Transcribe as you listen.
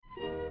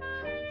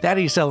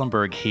Thaddeus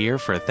Ellenburg here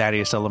for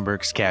Thaddeus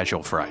Ellenburg's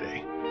Casual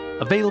Friday.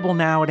 Available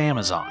now at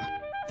Amazon.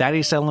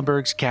 Thaddeus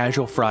Ellenburg's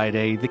Casual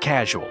Friday, The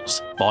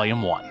Casuals,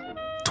 Volume 1.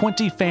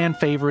 20 fan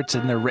favorites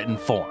in their written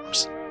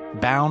forms.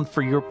 Bound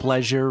for your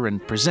pleasure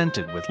and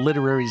presented with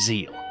literary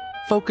zeal.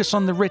 Focus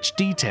on the rich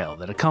detail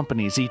that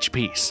accompanies each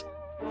piece.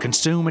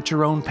 Consume at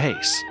your own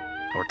pace,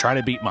 or try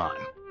to beat mine.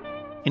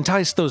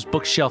 Entice those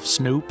bookshelf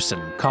snoops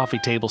and coffee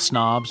table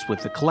snobs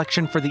with a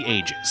collection for the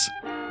ages.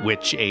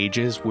 Which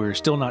ages, we're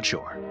still not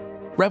sure.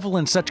 Revel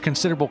in such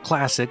considerable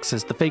classics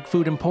as the Fake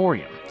Food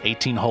Emporium,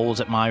 18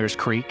 Holes at Myers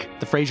Creek,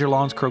 the Fraser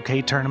Lawns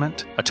Croquet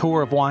Tournament, a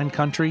tour of wine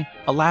country,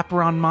 a lap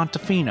around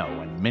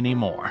Montefino, and many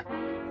more.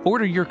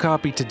 Order your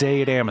copy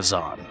today at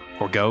Amazon,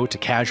 or go to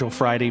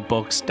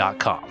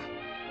casualfridaybooks.com.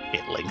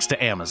 It links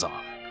to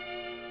Amazon.